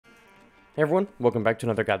Hey everyone, welcome back to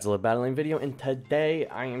another Godzilla Battle Line video, and today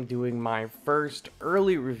I am doing my first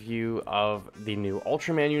early review of the new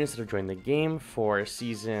Ultraman units that have joined the game for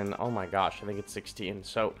season, oh my gosh, I think it's 16.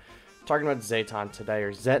 So, talking about Zetton today,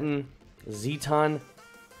 or Zetton, Zetton.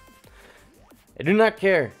 I do not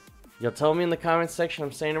care. You'll tell me in the comments section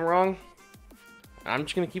I'm saying it wrong. I'm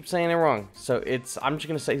just going to keep saying it wrong. So, I'm just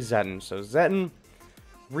going to say Zetton. So, Zetton,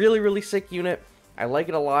 really sick unit. I like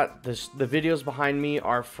it a lot. The videos behind me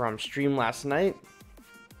are from stream last night.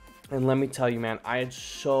 And let me tell you, man, I had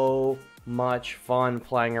so much fun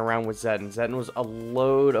playing around with Zetton. Zetton was a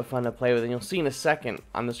load of fun to play with. And you'll see in a second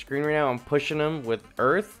on the screen right now, I'm pushing him with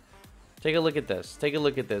Earth. Take a look at this. Take a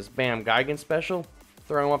look at this. Bam, Geigen special.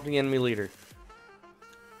 Throw him up to the enemy leader.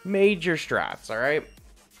 Major strats, alright?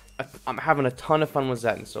 I'm having a ton of fun with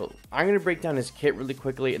Zetton. So I'm going to break down his kit really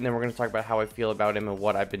quickly. And then we're going to talk about how I feel about him and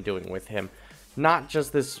what I've been doing with him. Not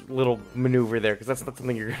just this little maneuver there, because that's not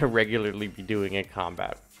something you're going to regularly be doing in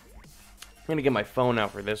combat. I'm going to get my phone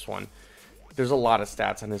out for this one. There's a lot of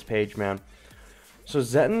stats on this page, man. So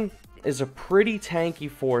Zetton is a pretty tanky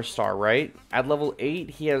 4-star, right? At level 8,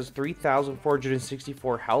 he has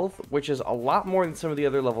 3,464 health, which is a lot more than some of the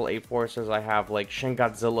other level 8 4-stars I have, like Shin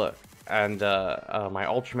Godzilla and my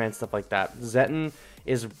Ultraman, stuff like that. Zetton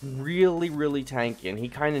is really tanky, and he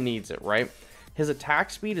kind of needs it, right? His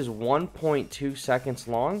attack speed is 1.2 seconds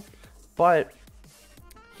long, but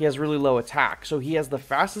he has really low attack. So he has the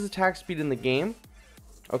fastest attack speed in the game,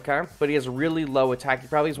 okay? But he has really low attack. He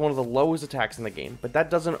probably has one of the lowest attacks in the game, but that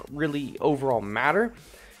doesn't really overall matter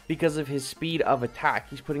because of his speed of attack.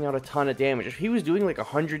 He's putting out a ton of damage. If he was doing like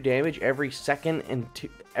 100 damage every second and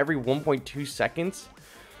every 1.2 seconds,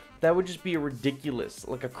 that would just be a ridiculous,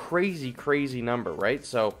 like a crazy number, right?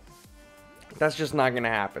 So that's just not going to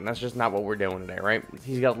happen. That's just not what we're doing today, right?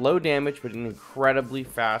 He's got low damage, but an incredibly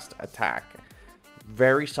fast attack.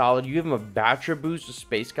 Very solid. You give him a Batra boost, a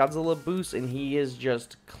Space Godzilla boost, and he is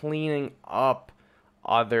just cleaning up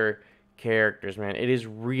other characters, man. It is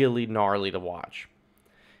really gnarly to watch.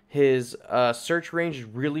 His search range is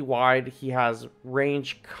really wide. He has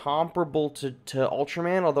range comparable to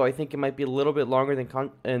Ultraman, although I think it might be a little bit longer than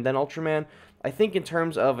Ultraman. I think in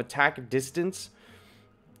terms of attack distance,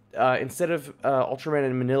 instead of Ultraman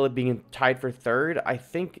and Manila being tied for third, I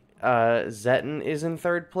think Zetton is in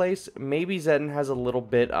third place. Maybe Zetton has a little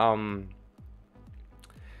bit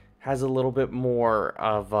more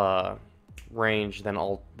of range than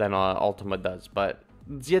Ultima does, but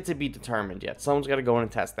it's yet to be determined yet. Someone's got to go in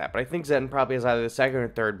and test that. But I think Zetton probably has either the second or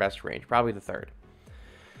third best range, probably the third.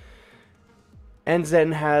 And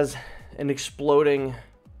Zetton has an exploding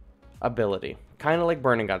ability, kind of like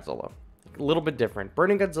Burning Godzilla. A little bit different.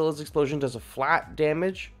 Burning Godzilla's explosion does a flat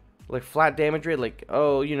damage, like flat damage rate, like,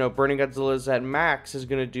 oh, you know, Burning Godzilla's at max is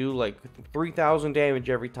going to do like 3,000 damage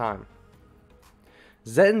every time.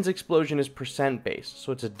 Zetton's explosion is percent based,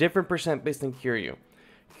 so it's a different percent based than Kiryu.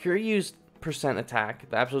 Kiryu's percent attack,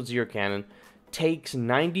 the absolute zero cannon, takes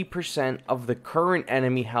 90% of the current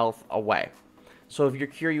enemy health away. So if your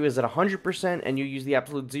Kiryu is at 100% and you use the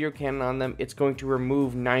absolute zero cannon on them, it's going to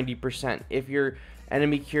remove 90%. If your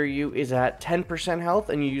enemy Kiryu is at 10% health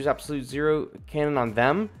and you use absolute zero cannon on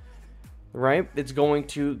them, right, it's going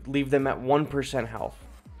to leave them at 1% health.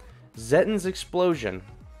 Zetton's explosion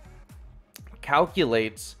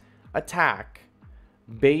calculates attack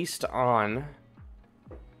based on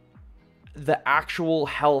the actual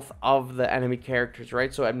health of the enemy characters,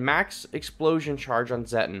 right? So at max explosion charge on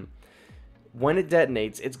Zetton, when it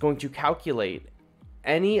detonates, it's going to calculate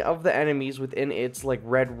any of the enemies within its like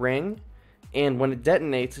red ring, and when it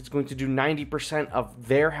detonates, it's going to do 90% of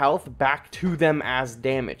their health back to them as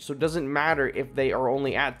damage. So it doesn't matter if they are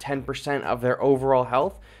only at 10% of their overall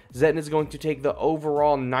health. Zetton is going to take the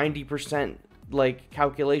overall 90% like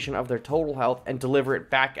calculation of their total health and deliver it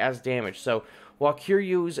back as damage. So while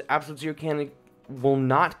Kiryu's absolute zero cannon will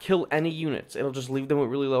not kill any units, it'll just leave them with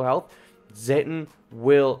really low health, Zetton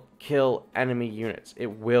will kill enemy units. It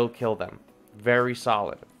will kill them. Very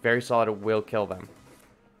solid. Very solid. It will kill them.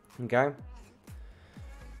 Okay?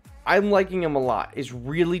 I'm liking him a lot. He's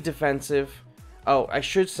really defensive. Oh, I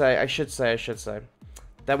should say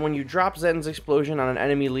that when you drop Zetton's explosion on an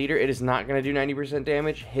enemy leader, it is not going to do 90%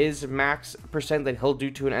 damage. His max percent that he'll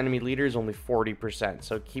do to an enemy leader is only 40%.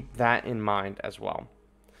 So keep that in mind as well.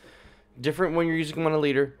 Different when you're using him on a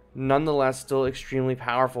leader. Nonetheless, still extremely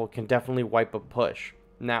powerful. Can definitely wipe a push.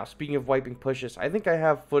 Now, speaking of wiping pushes, I think I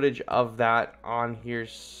have footage of that on here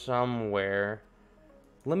somewhere.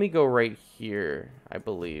 Let me go right here, I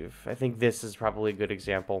believe. I think this is probably a good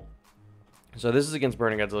example. So this is against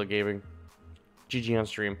Burning Godzilla Gaming. GG on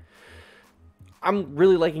stream. I'm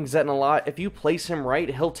really liking Zetton a lot. If you place him right,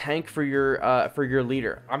 he'll tank for your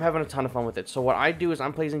leader. I'm having a ton of fun with it. So what I do is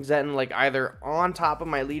I'm placing Zetton like either on top of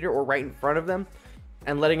my leader or right in front of them,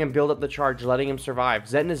 and letting him build up the charge, letting him survive.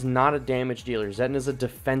 Zetton is not a damage dealer. Zetton is a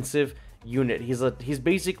defensive unit. He's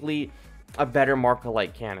basically a better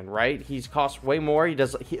Mark-alike cannon, right? He's cost way more.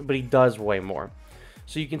 But he does way more.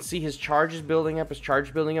 So you can see his charge is building up,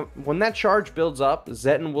 When that charge builds up,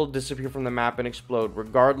 Zetton will disappear from the map and explode,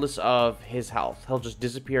 regardless of his health. He'll just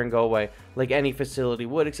disappear and go away, like any facility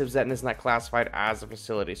would, except Zetton is not classified as a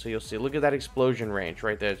facility. So you'll see, look at that explosion range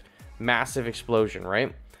right there. Massive explosion,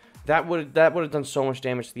 right? That would have done so much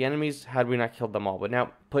damage to the enemies had we not killed them all. But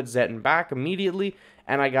now, put Zetton back immediately,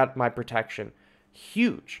 and I got my protection.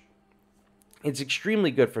 Huge. It's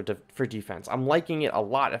extremely good for defense. I'm liking it a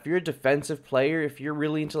lot. If you're a defensive player, if you're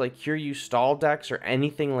really into like Kiryu stall decks or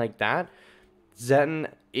anything like that,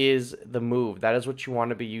 Zetton is the move. That is what you want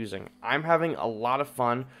to be using. I'm having a lot of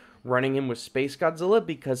fun running him with Space Godzilla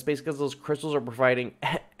because Space Godzilla's crystals are providing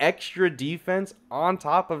extra defense on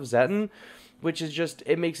top of Zetton, which is just,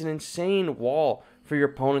 it makes an insane wall for your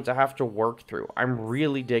opponent to have to work through. I'm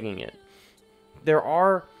really digging it.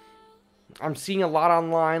 I'm seeing a lot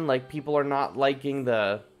online, like people are not liking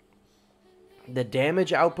the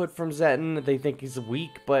damage output from Zetton. They think he's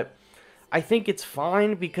weak, but I think it's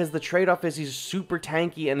fine because the trade-off is he's super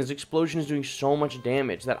tanky and his explosion is doing so much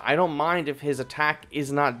damage that I don't mind if his attack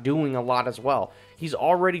is not doing a lot as well. He's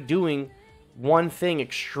already doing one thing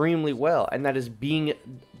extremely well, and that is being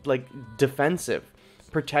like defensive,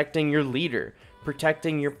 protecting your leader,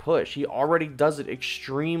 protecting your push. He already does it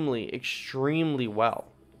extremely, extremely well.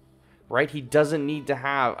 Right? He doesn't need to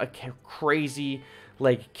have a crazy,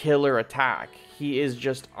 like, killer attack. He is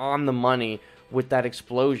just on the money with that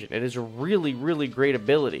explosion. It is a really, really great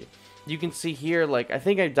ability. You can see here, like, I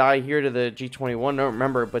think I die here to the G21, don't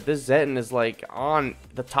remember, but this Zetton is, like, on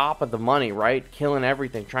the top of the money, right? Killing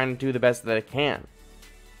everything, trying to do the best that it can.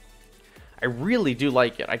 I really do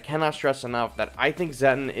like it. I cannot stress enough that I think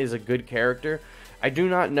Zetton is a good character. I do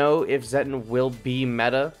not know if Zetton will be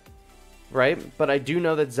meta, right? But I do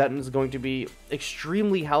know that Zetton is going to be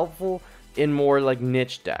extremely helpful in more like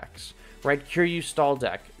niche decks, right? Kiryu stall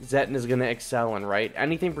deck, Zetton is going to excel in, right?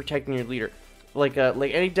 Anything protecting your leader, like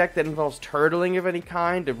any deck that involves turtling of any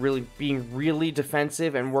kind, of really being really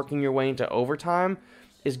defensive and working your way into overtime,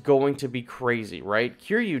 is going to be crazy, right?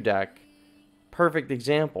 Kiryu deck, perfect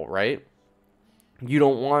example, right? You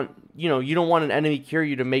don't want an enemy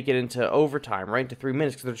Kiryu to make it into overtime, right? Into 3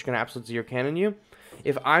 minutes, because they're just going to absolutely zero cannon you.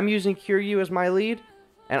 If I'm using Kiryu as my lead,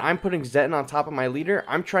 and I'm putting Zetton on top of my leader,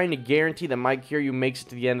 I'm trying to guarantee that my Kiryu makes it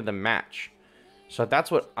to the end of the match. So that's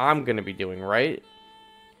what I'm going to be doing, right?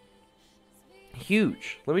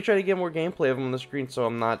 Huge. Let me try to get more gameplay of him on the screen so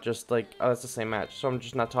I'm not just like, oh, that's the same match. So I'm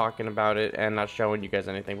just not talking about it and not showing you guys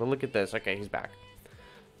anything. But look at this. Okay, he's back.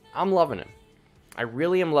 I'm loving him. I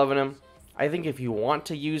really am loving him. I think if you want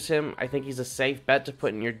to use him, I think he's a safe bet to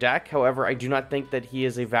put in your deck. However, I do not think that he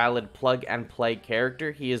is a valid plug-and-play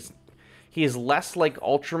character. He is less like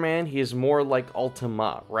Ultraman. He is more like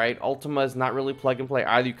Ultima, right? Ultima is not really plug-and-play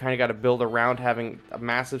either. You kind of got to build around having a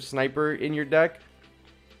massive sniper in your deck.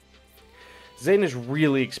 Zetton is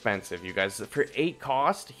really expensive, you guys. For 8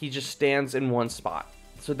 cost, he just stands in one spot.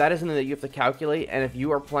 So that is something that you have to calculate, and if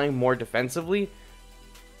you are playing more defensively,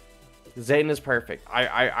 Zetton is perfect.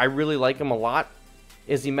 I really like him a lot.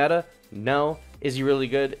 Is he meta? No. Is he really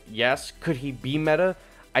good? Yes. Could he be meta?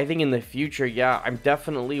 I think in the future, yeah. I'm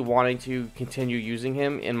definitely wanting to continue using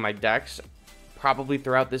him in my decks, probably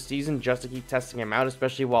throughout this season, just to keep testing him out,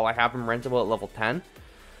 especially while I have him rentable at level 10.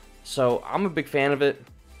 So I'm a big fan of it.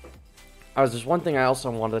 There's one thing I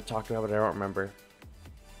also wanted to talk about, but I don't remember.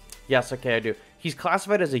 Yes, okay, I do. He's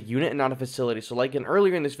classified as a unit and not a facility. So like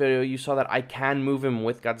earlier in this video, you saw that I can move him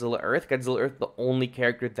with Godzilla Earth. Godzilla Earth, the only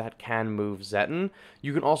character that can move Zetton.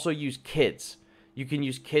 You can also use kids. You can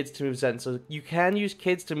use kids to move Zetton. So you can use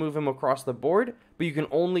kids to move him across the board, but you can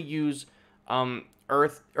only use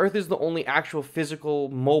Earth. Earth is the only actual physical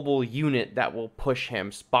mobile unit that will push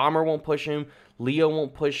him. Bomber won't push him. Leo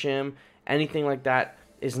won't push him. Anything like that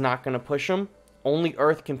is not going to push him. Only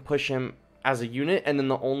Earth can push him as a unit, and then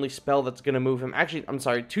the only spell that's going to move him, actually, I'm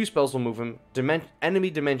sorry, 2 spells will move him. Enemy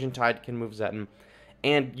Dimension Tide can move Zetton,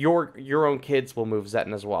 and your own kids will move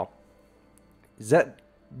Zetton as well.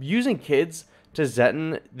 Using kids to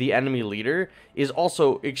Zetton, the enemy leader, is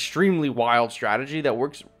also extremely wild strategy that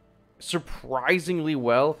works surprisingly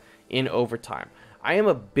well in overtime. I am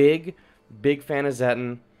a big fan of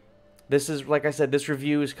Zetton. This is, like I said, this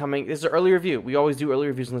review is coming. This is an early review. We always do early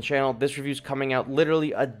reviews on the channel. This review is coming out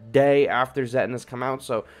literally a day after Zetton has come out.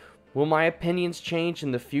 So, will my opinions change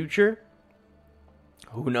in the future?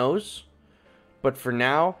 Who knows? But for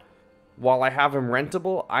now, while I have him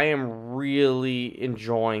rentable, I am really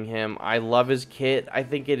enjoying him. I love his kit. I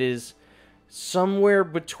think it is somewhere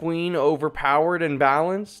between overpowered and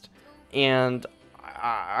balanced, and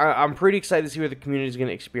I'm pretty excited to see where the community is going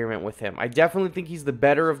to experiment with him. I definitely think he's the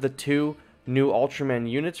better of the two new Ultraman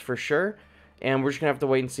units for sure, and we're just going to have to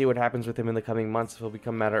wait and see what happens with him in the coming months, if he'll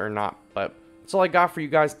become meta or not. But that's all I got for you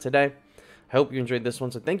guys today. I hope you enjoyed this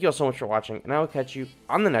one, so thank you all so much for watching, and I will catch you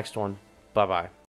on the next one. Bye-bye.